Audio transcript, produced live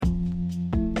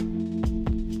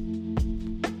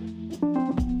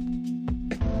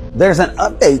There's an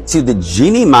update to the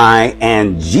Jeannie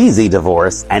and Jeezy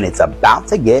divorce, and it's about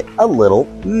to get a little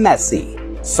messy.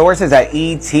 Sources at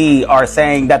ET are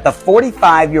saying that the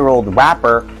 45-year-old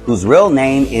rapper, whose real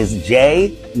name is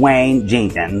J. Wayne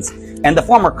Jenkins, and the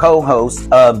former co-host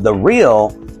of The Real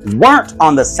weren't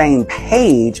on the same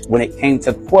page when it came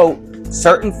to, quote,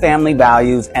 certain family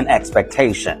values and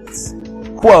expectations.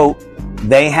 Quote,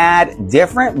 they had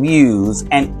different views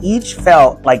and each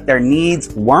felt like their needs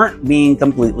weren't being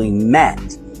completely met,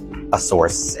 a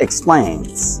source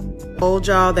explains. Told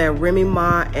y'all that Remy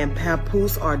Ma and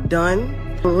Papoose are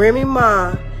done. Remy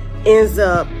Ma ends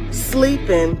up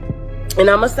sleeping, and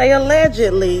I'm gonna say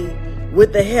allegedly,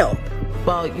 with the help.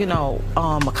 Well, you know,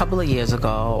 a couple of years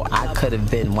ago, I could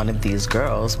have been one of these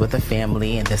girls with a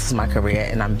family, and this is my career,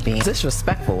 and I'm being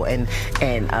disrespectful, and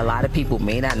a lot of people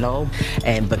may not know,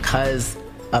 and because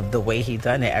of the way he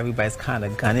done it, everybody's kind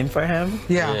of gunning for him.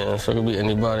 Yeah, so it could be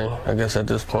anybody, I guess, at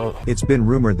this point. It's been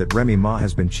rumored that Remy Ma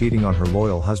has been cheating on her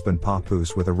loyal husband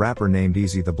Papoose with a rapper named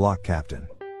Jeezy the Block Captain.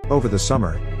 Over the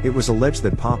summer, it was alleged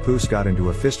that Papoose got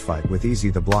into a fistfight with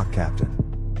Jeezy the Block Captain.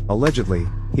 Allegedly,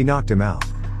 he knocked him out.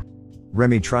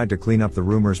 Remy tried to clean up the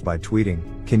rumors by tweeting,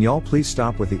 "Can y'all please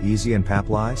stop with the Jeezy and Pap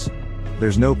lies?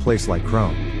 There's no place like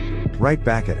Chrome. Right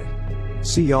back at it.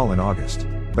 See y'all in August."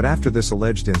 But after this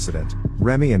alleged incident,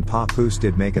 Remy and Papoose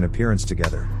did make an appearance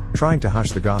together, trying to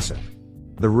hush the gossip.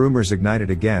 The rumors ignited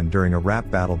again during a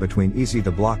rap battle between Jeezy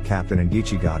the Block Captain and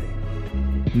Geechee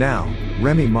Gotti. Now,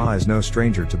 Remy Ma is no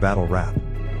stranger to battle rap.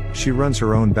 She runs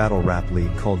her own battle rap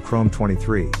league called Chrome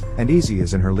 23, and Jeezy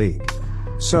is in her league.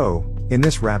 So, in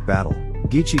this rap battle,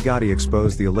 Geechee Gotti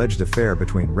exposed the alleged affair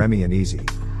between Remy and Jeezy.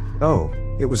 Oh,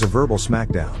 it was a verbal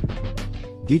smackdown.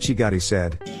 Geechee Gotti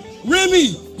said,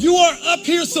 "Remy, you are up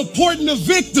here supporting the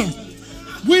victim.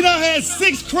 We done had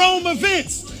 6 Chrome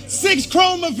events. 6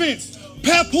 Chrome events.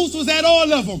 Papoose was at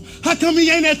all of them. How come he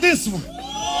ain't at this one?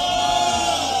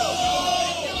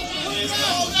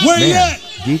 Where he at?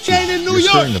 Geechee, He ain't in New you're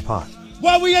York. stirring the pot."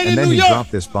 Why we ain't And in then New he York?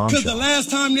 dropped this bombshell. Because the last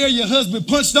time there, your husband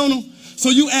punched on him. So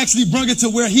you actually brung it to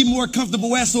where he more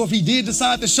comfortable at. So if he did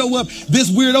decide to show up, this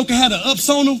weirdo can have the ups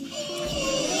on him.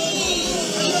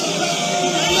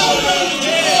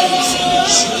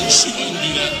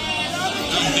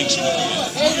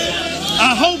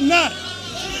 I hope not.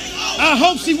 I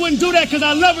hope she wouldn't do that because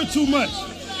I love her too much.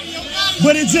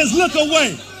 But it just look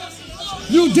away.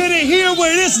 You did it here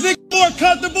where this nigga more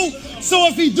comfortable. So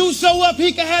if he do show up,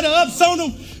 he can have the ups on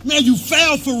him. Man, you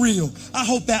foul for real. I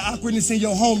hope that awkwardness in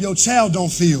your home, your child don't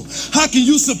feel. How can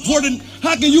you support and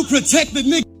how can you protect the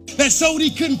nigga that showed he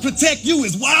couldn't protect you?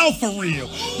 Is wild for real.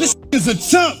 This is a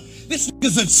chump. This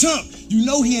nigga's a chump. You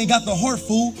know he ain't got the heart,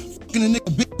 fool. Fucking a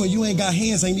nigga big when you ain't got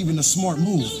hands ain't even a smart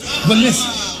move. But listen,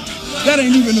 that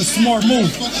ain't even a smart move.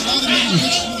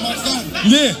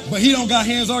 Yeah, but he don't got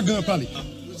hands or gun probably.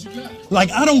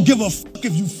 Like, I don't give a fuck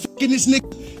if you fucking this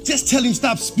nigga. Just tell him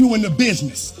stop spewing the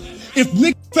business. If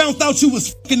nigga found out you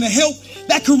was fucking the help,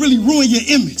 that could really ruin your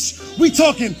image. We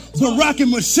talking Barack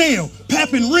and Michelle,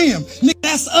 Pap and Rem. Nigga,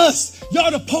 that's us.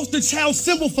 Y'all the poster child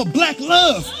symbol for black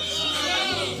love.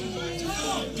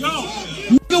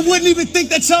 Nigga wouldn't even think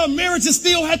that y'all marriages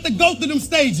still had to go through them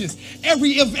stages.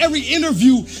 Every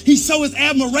interview, he show his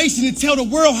admiration and tell the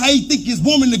world how he think his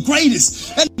woman the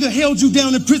greatest. That nigga held you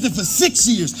down in prison for 6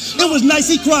 years. It was nice,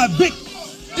 he cried big.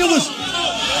 It was...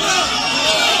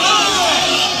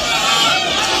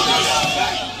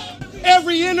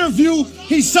 Every interview,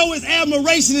 he show his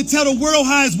admiration and tell the world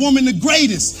how his woman the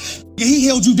greatest. He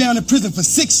held you down in prison for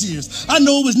 6 years. I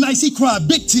know it was nice, he cried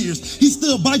big tears. He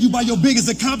stood by you by your biggest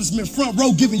accomplishment, front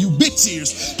row giving you big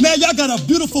cheers. Now y'all got a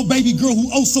beautiful baby girl who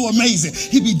oh so amazing.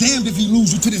 He'd be damned if he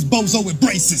lose you to this bozo with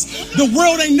braces. The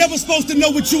world ain't never supposed to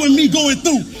know what you and me going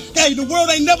through. Hey, the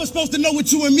world ain't never supposed to know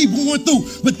what you and me going through.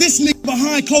 But this nigga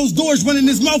behind closed doors running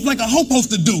his mouth like a hoe supposed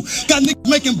to do. Got niggas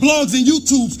making blogs and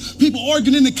YouTubes. People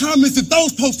arguing in the comments if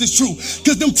those posts is true.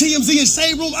 Cause them TMZ and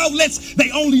Shade Room outlets,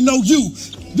 they only know you.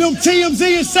 Them TMZ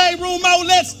and Shade Room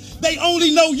outlets, they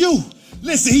only know you.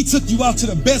 Listen, he took you out to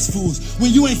the best foods.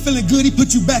 When you ain't feeling good, he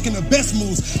put you back in the best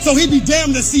moves. So he be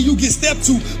damned to see you get stepped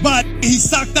to by a he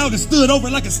socked out and stood over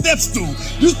like a step stool.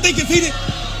 You think if he did...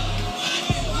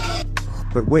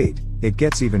 But wait, it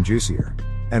gets even juicier.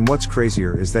 And what's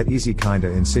crazier is that Jeezy kinda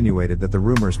insinuated that the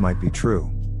rumors might be true.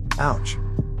 Ouch.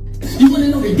 You wanna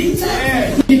know the details?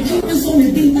 Yeah. The killers on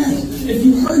the details. If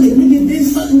you heard that nigga did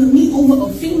something to me over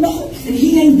a female and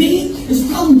he ain't dead, it's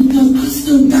probably because I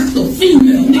still got the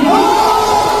female, nigga.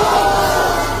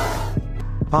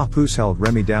 Papoose held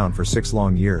Remy down for 6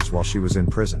 long years while she was in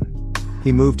prison.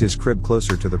 He moved his crib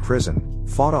closer to the prison,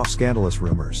 fought off scandalous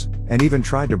rumors, and even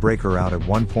tried to break her out at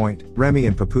one point. Remy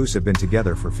and Papoose have been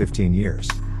together for 15 years.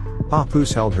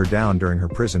 Papoose held her down during her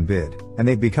prison bid, and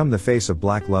they've become the face of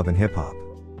black love and hip-hop.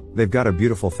 They've got a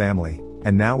beautiful family,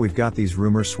 and now we've got these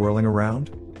rumors swirling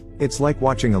around? It's like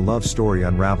watching a love story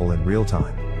unravel in real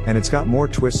time, and it's got more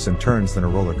twists and turns than a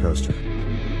roller coaster.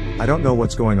 I don't know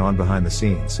what's going on behind the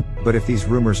scenes, but if these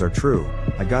rumors are true,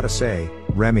 I gotta say,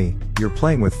 Remy, you're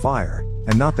playing with fire,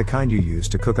 and not the kind you use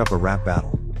to cook up a rap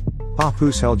battle.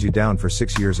 Papoose held you down for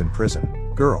 6 years in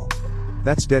prison, girl.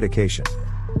 That's dedication.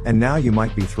 And now you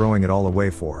might be throwing it all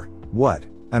away for, what?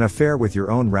 An affair with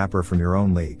your own rapper from your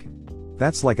own league.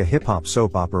 That's like a hip-hop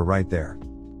soap opera right there.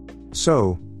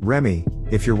 So, Remy,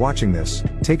 if you're watching this,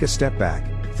 take a step back,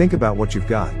 think about what you've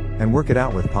got, and work it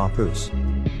out with Papoose.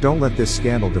 Don't let this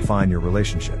scandal define your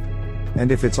relationship.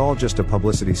 And if it's all just a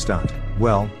publicity stunt,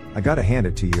 well, I gotta hand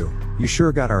it to you, you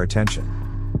sure got our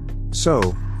attention.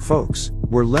 So, folks,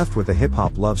 we're left with a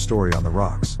hip-hop love story on the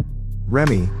rocks.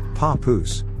 Remy,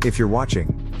 Papoose, if you're watching,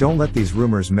 don't let these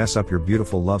rumors mess up your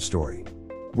beautiful love story.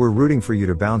 We're rooting for you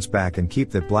to bounce back and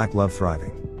keep that black love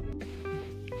thriving.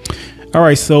 All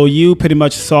right, so you pretty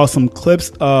much saw some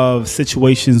clips of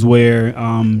situations where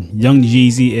young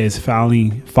Jeezy is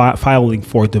filing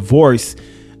for divorce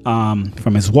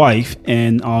from his wife,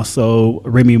 and also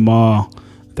Remy Ma,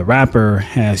 the rapper,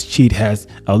 has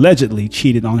allegedly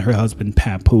cheated on her husband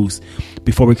Papoose.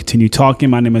 Before we continue talking,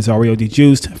 my name is Ariel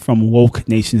DeJuiced from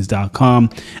WokeNations.com.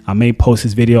 I may post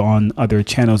this video on other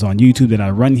channels on YouTube that I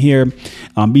run here.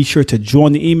 Be sure to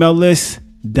join the email list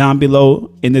down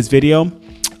below in this video.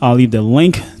 I'll leave the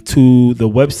link to the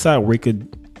website where you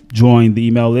could join the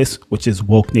email list, which is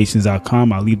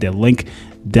WokeNations.com. I'll leave that link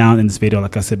down in this video,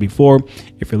 like I said before.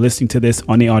 If you're listening to this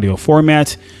on the audio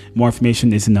format, more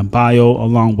information is in the bio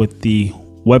along with the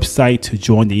website to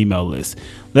join the email list.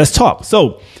 Let's talk.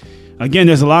 So again,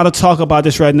 there's a lot of talk about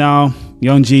this right now.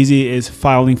 Young Jeezy is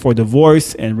filing for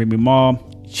divorce and Remy Ma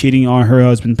cheating on her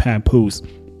husband Papoose.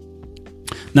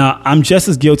 Now, I'm just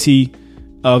as guilty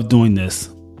of doing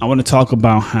this. I want to talk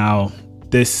about how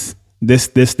this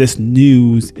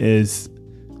news is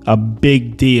a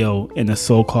big deal in the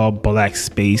so-called black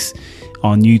space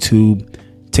on YouTube,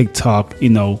 TikTok,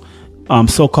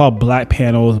 so-called black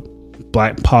panels,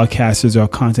 black podcasters or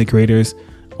content creators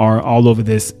are all over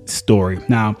this story.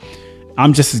 Now,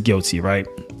 I'm just as guilty, right?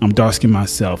 I'm dark-skinned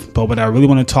myself. But what I really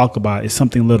want to talk about is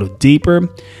something a little deeper.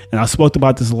 And I spoke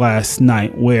about this last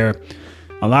night, where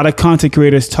a lot of content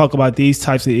creators talk about these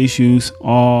types of issues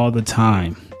all the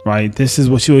time, right? This is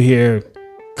what you'll hear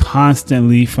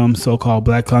constantly from so-called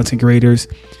black content creators.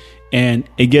 And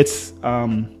it gets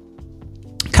kind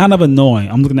of annoying.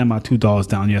 I'm looking at my $2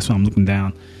 down. Yes, I'm looking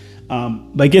down.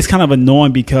 But it gets kind of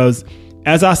annoying because,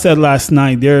 as I said last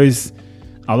night, there's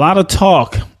a lot of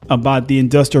talk about the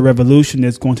Industrial Revolution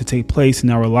that's going to take place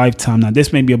in our lifetime. Now,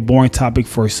 this may be a boring topic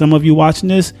for some of you watching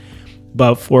this,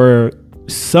 but for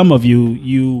some of you,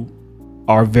 you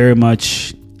are very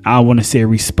much, I want to say,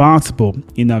 responsible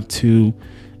enough to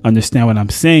understand what I'm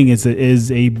saying is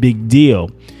a big deal.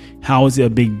 How is it a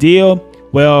big deal?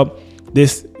 Well,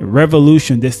 this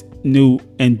revolution, this new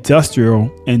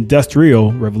industrial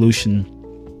revolution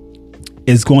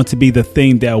is going to be the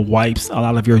thing that wipes a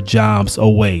lot of your jobs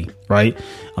away, right?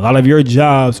 A lot of your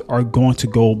jobs are going to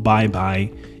go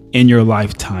bye-bye in your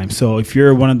lifetime. So if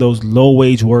you're one of those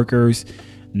low-wage workers,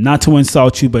 not to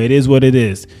insult you, but it is what it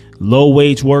is.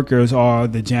 Low-wage workers are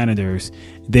the janitors.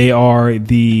 They are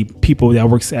the people that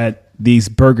works at these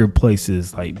burger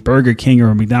places like Burger King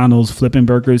or McDonald's, flipping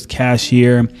burgers,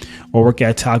 cashier, or work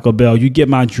at Taco Bell. You get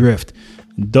my drift.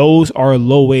 Those are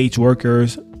low-wage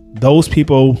workers. Those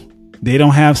people, they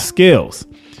don't have skills.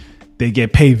 They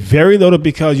get paid very little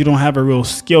because you don't have a real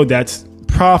skill that's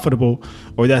profitable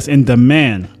or that's in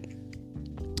demand.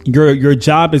 Your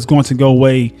job is going to go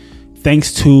away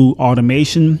thanks to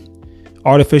automation,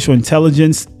 artificial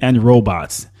intelligence, and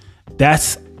robots.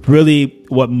 That's really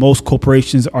what most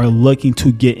corporations are looking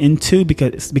to get into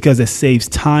because it saves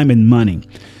time and money.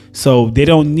 So they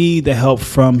don't need the help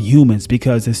from humans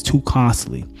because it's too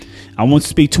costly. I won't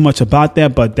speak too much about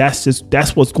that, but that's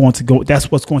what's going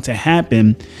to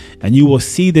happen. And you will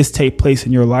see this take place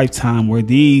in your lifetime, where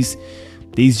these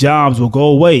jobs will go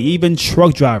away. Even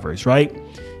truck drivers, right?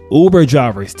 Uber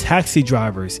drivers, taxi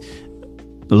drivers,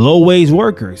 low-wage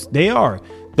workers. They are.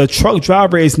 The truck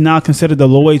driver is now considered the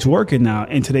low-wage worker now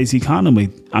in today's economy.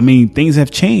 I mean, things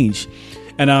have changed.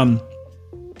 And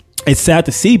it's sad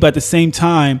to see, but at the same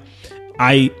time,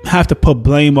 I have to put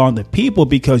blame on the people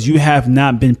because you have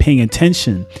not been paying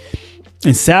attention.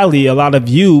 And sadly, a lot of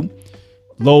you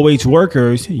low-wage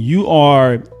workers, you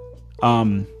are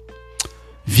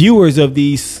viewers of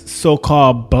these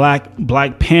so-called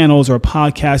black panels or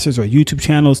podcasters or YouTube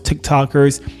channels,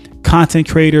 TikTokers, content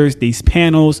creators, these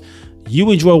panels, you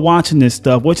enjoy watching this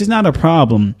stuff, which is not a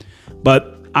problem.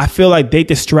 But I feel like they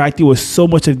distract you with so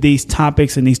much of these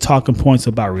topics and these talking points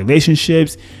about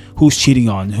relationships, who's cheating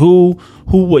on who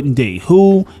wouldn't date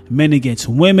who, men against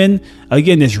women.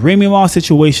 Again, this Remy Ma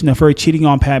situation of her cheating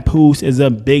on Papoose is a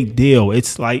big deal.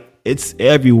 It's like, it's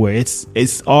everywhere.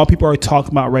 It's all people are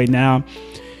talking about right now.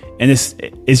 And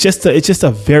it's just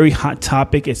a very hot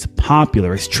topic. It's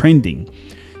popular. It's trending.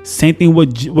 Same thing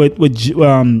with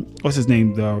what's his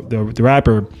name? The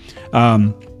rapper,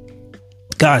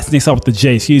 God, his name's out with the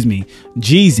J, excuse me.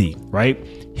 Jeezy, right?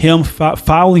 Him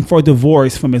filing for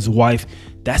divorce from his wife.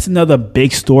 That's another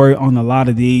big story on a lot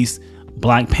of these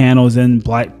black panels and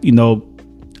black,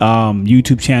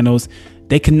 YouTube channels.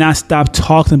 They cannot stop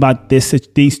talking about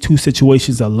these two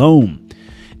situations alone.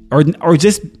 Or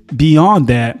just beyond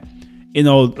that,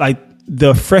 like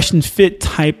the fresh and fit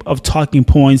type of talking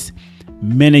points,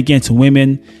 men against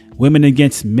women, women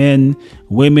against men,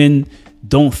 women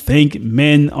don't think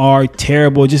men are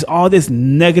terrible. Just all this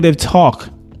negative talk,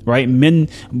 right? Women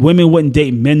wouldn't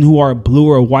date men who are blue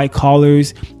or white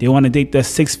collars. They want to date the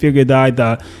six-figure guy,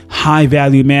 the high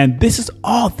value man. This is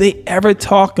all they ever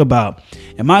talk about.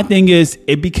 And my thing is,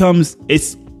 it can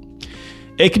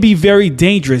be very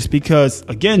dangerous because,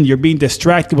 again, you're being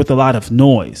distracted with a lot of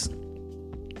noise.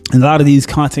 And a lot of these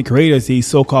content creators, these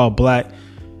so-called black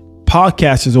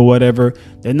podcasters or whatever,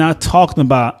 they're not talking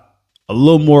about a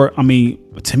little more,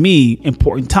 to me,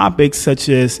 important topics such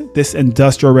as this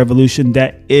industrial revolution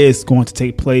that is going to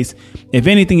take place. If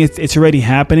anything, it's already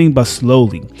happening, but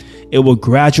slowly. It will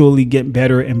gradually get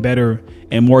better and better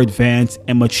and more advanced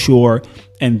and mature.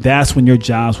 And that's when your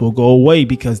jobs will go away,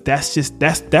 because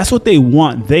that's what they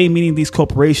want. They, meaning these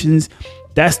corporations,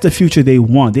 that's the future they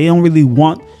want. They don't really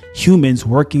want humans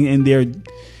working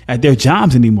at their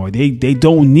jobs anymore. They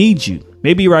don't need you.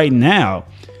 Maybe right now,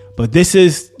 but this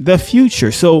is the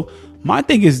future. So my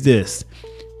thing is this: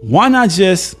 why not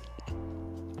just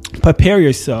prepare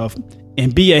yourself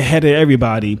and be ahead of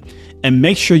everybody and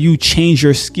make sure you change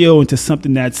your skill into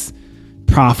something that's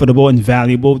profitable and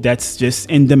valuable, that's just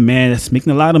in demand, that's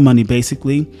making a lot of money,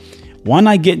 basically. Why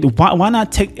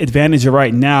not take advantage of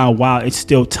right now while it's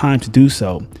still time to do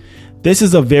so? This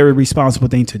is a very responsible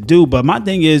thing to do. But my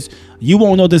thing is, you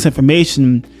won't know this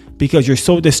information because you're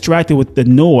so distracted with the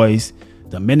noise,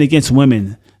 the men against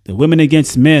women, the women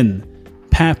against men,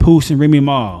 Papoose and Remy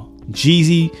Ma,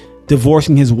 Jeezy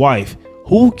divorcing his wife.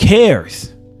 Who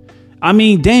cares?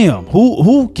 Damn,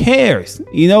 who cares?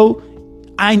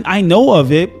 I know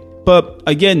of it, but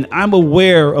again, I'm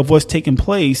aware of what's taking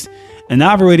place, and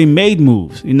I've already made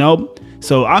moves,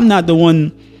 So I'm not the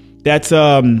one that's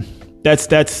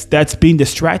being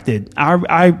distracted.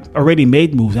 I already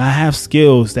made moves. I have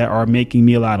skills that are making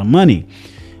me a lot of money.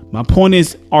 My point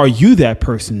is, are you that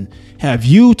person? Have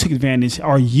you took advantage?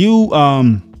 Are you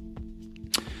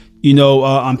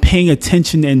paying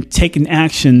attention and taking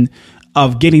action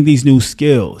of getting these new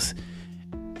skills?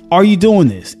 Are you doing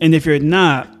this? And if you're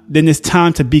not, then it's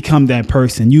time to become that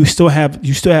person. You still have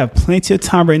plenty of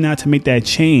time right now to make that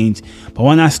change. But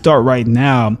why not start right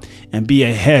now and be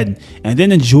ahead, and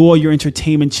then enjoy your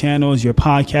entertainment channels, your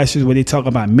podcasters where they talk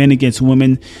about men against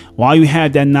women, while you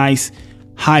have that nice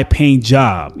high paying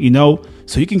job,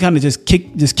 so you can kind of just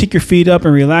kick your feet up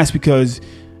and relax because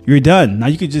you're done. Now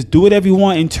you can just do whatever you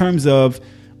want in terms of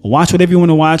watch whatever you want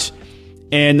to watch.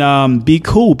 And be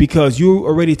cool because you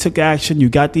already took action. You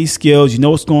got these skills. You know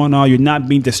what's going on. You're not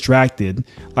being distracted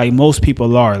like most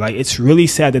people are. Like, it's really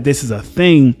sad that this is a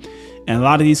thing. And a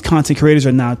lot of these content creators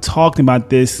are now talking about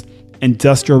this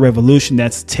industrial revolution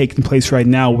that's taking place right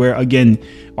now, where, again,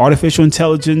 artificial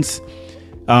intelligence,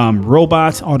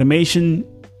 robots, automation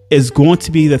is going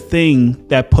to be the thing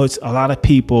that puts a lot of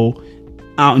people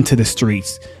out into the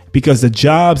streets, because the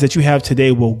jobs that you have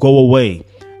today will go away.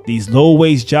 These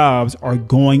low-wage jobs are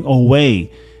going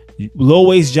away.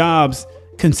 Low-wage jobs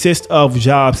consist of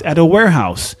jobs at a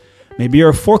warehouse. Maybe you're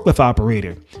a forklift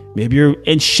operator. Maybe you're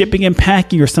in shipping and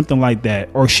packing or something like that,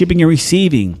 or shipping and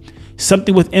receiving.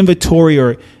 Something with inventory,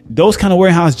 or those kind of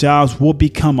warehouse jobs will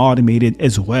become automated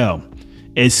as well.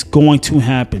 It's going to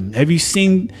happen. Have you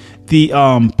seen the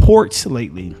ports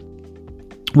lately,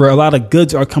 where a lot of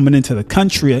goods are coming into the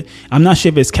country? I'm not sure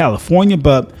if it's California,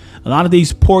 but a lot of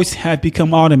these ports have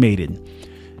become automated.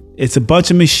 It's a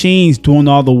bunch of machines doing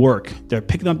all the work. They're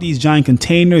picking up these giant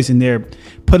containers and they're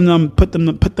putting them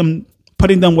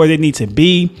where they need to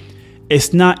be.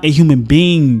 It's not a human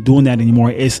being doing that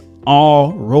anymore. It's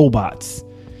all robots.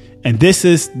 And this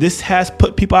has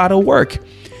put people out of work.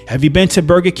 Have you been to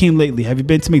Burger King lately? Have you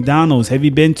been to McDonald's? Have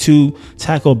you been to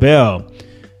Taco Bell?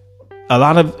 A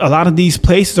lot of these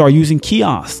places are using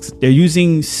kiosks. They're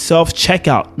using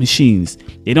self-checkout machines.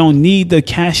 They don't need the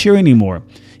cashier anymore.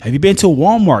 Have you been to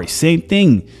Walmart? Same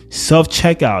thing.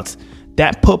 Self-checkouts.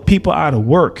 That put people out of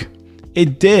work.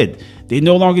 It did. They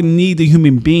no longer need the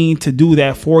human being to do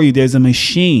that for you. There's a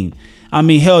machine. I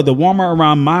mean, hell, the Walmart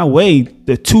around my way,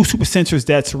 the 2 supercenters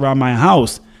that's around my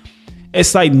house,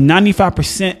 it's like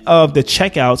 95% of the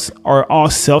checkouts are all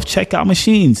self-checkout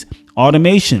machines,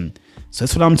 automation. So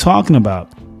that's what I'm talking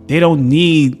about. They don't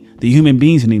need the human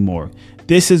beings anymore.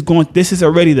 This is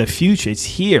already the future. It's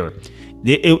here.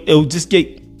 It'll just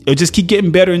keep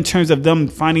getting better in terms of them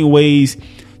finding ways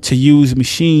to use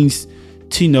machines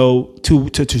to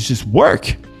just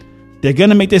work. They're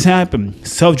gonna make this happen.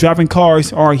 Self-driving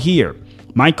cars are here.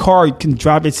 My car can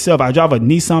drive itself. I drive a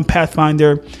Nissan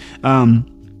Pathfinder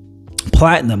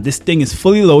Platinum. This thing is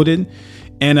fully loaded.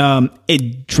 And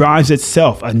it drives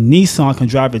itself. A Nissan can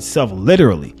drive itself,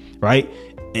 literally, right?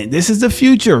 And this is the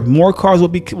future. More cars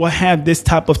will have this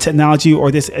type of technology or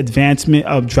this advancement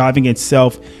of driving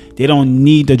itself. They don't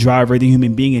need the driver, the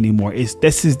human being anymore.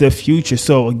 This is the future.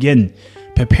 So again,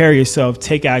 prepare yourself,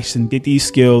 take action, get these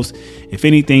skills. If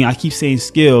anything, I keep saying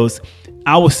skills.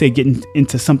 I would say getting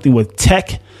into something with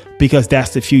tech, because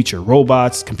that's the future.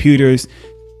 Robots, computers,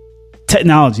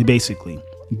 technology, basically.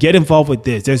 Get involved with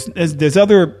this. There's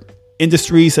other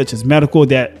industries such as medical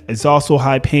that is also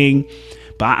high paying,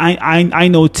 but I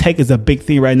know tech is a big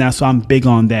thing right now, so I'm big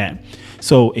on that.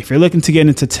 So if you're looking to get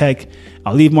into tech,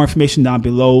 I'll leave more information down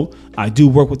below. I do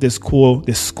work with this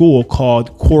school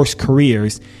called Course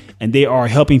Careers, and they are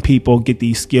helping people get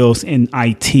these skills in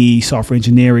IT, software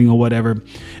engineering, or whatever,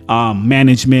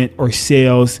 management or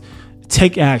sales.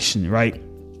 Take action, right?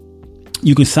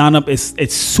 You can sign up.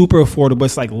 It's super affordable.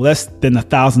 It's like less than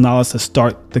 $1,000 to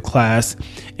start the class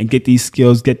and get these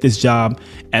skills, get this job,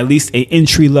 at least an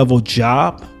entry-level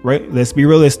job, right? Let's be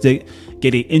realistic.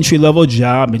 Get an entry-level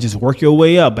job and just work your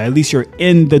way up. But at least you're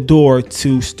in the door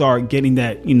to start getting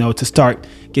that, to start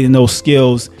getting those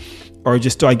skills, or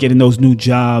just start getting those new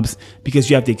jobs,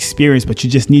 because you have the experience, but you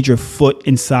just need your foot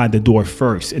inside the door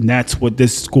first. And that's what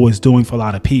this school is doing for a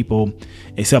lot of people.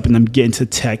 It's helping them get into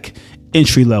tech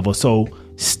entry level. So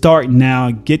start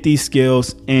now, get these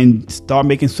skills, and start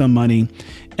making some money,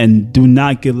 and do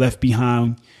not get left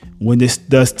behind when this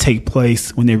does take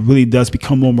place, when it really does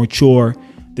become more mature,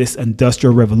 this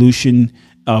industrial revolution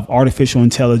of artificial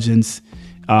intelligence,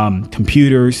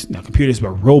 computers,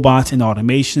 but robots and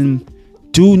automation.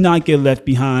 Do not get left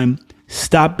behind.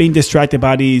 Stop being distracted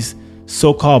by these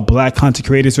so-called black content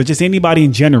creators, or just anybody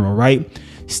in general, right?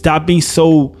 Stop being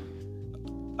so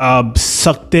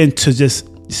sucked in to just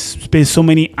spend so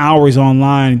many hours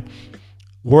online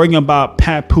worrying about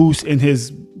Papoose and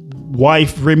his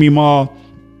wife, Remy Ma,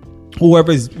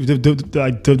 whoever is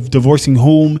divorcing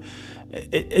whom.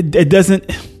 It doesn't,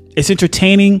 it's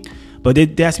entertaining, but there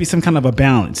has to be some kind of a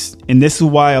balance. And this is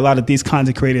why a lot of these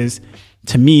content creators,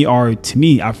 I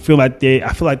feel like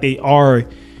they are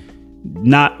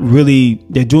not really,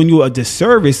 they're doing you a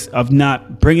disservice of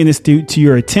not bringing this to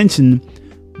your attention,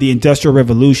 the Industrial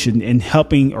Revolution, and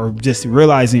helping, or just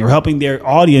realizing, or helping their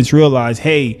audience realize,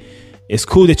 hey, it's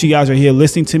cool that you guys are here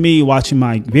listening to me, watching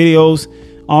my videos.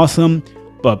 Awesome.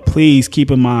 But please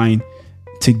keep in mind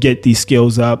to get these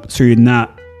skills up so you're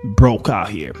not broke out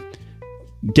here.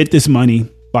 Get this money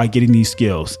by getting these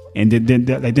skills. And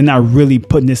they're not really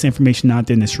putting this information out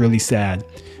there, and it's really sad.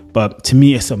 But to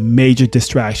me, it's a major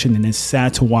distraction, and it's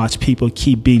sad to watch people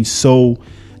keep being so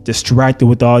distracted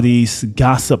with all these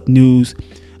gossip news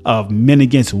of men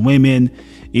against women,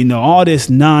 all this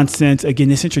nonsense. Again,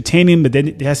 it's entertaining, but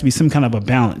then there has to be some kind of a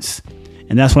balance.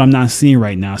 And that's what I'm not seeing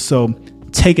right now. So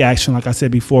take action. Like I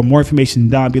said before, more information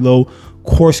down below.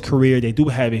 Course Career, they do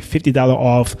have a $50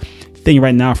 off thing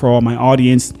right now for all my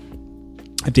audience.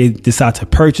 If they decide to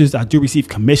purchase, I do receive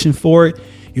commission for it.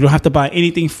 You don't have to buy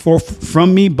anything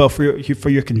from me, but for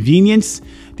your convenience,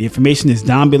 the information is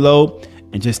down below,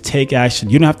 and just take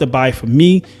action. You don't have to buy from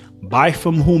me. Buy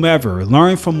from whomever.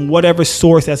 Learn from whatever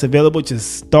source that's available.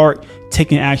 Just start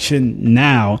taking action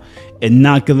now and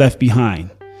not get left behind,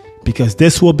 because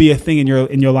this will be a thing in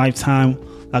your lifetime.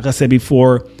 Like I said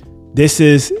before, this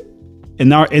is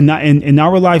in our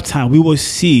lifetime. We will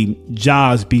see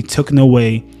jobs be taken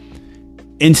away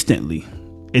instantly.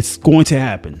 It's going to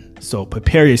happen. So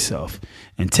prepare yourself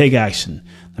and take action.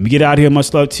 Let me get out of here.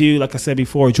 Much love to you. Like I said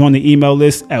before, join the email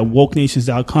list at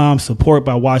wokenations.com. Support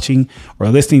by watching or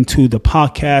listening to the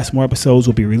podcast. More episodes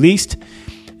will be released,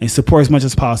 and support as much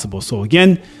as possible. So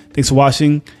again, thanks for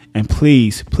watching, and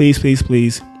please, please, please,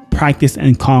 please practice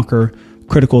and conquer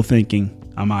critical thinking.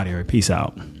 I'm out here. Peace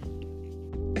out.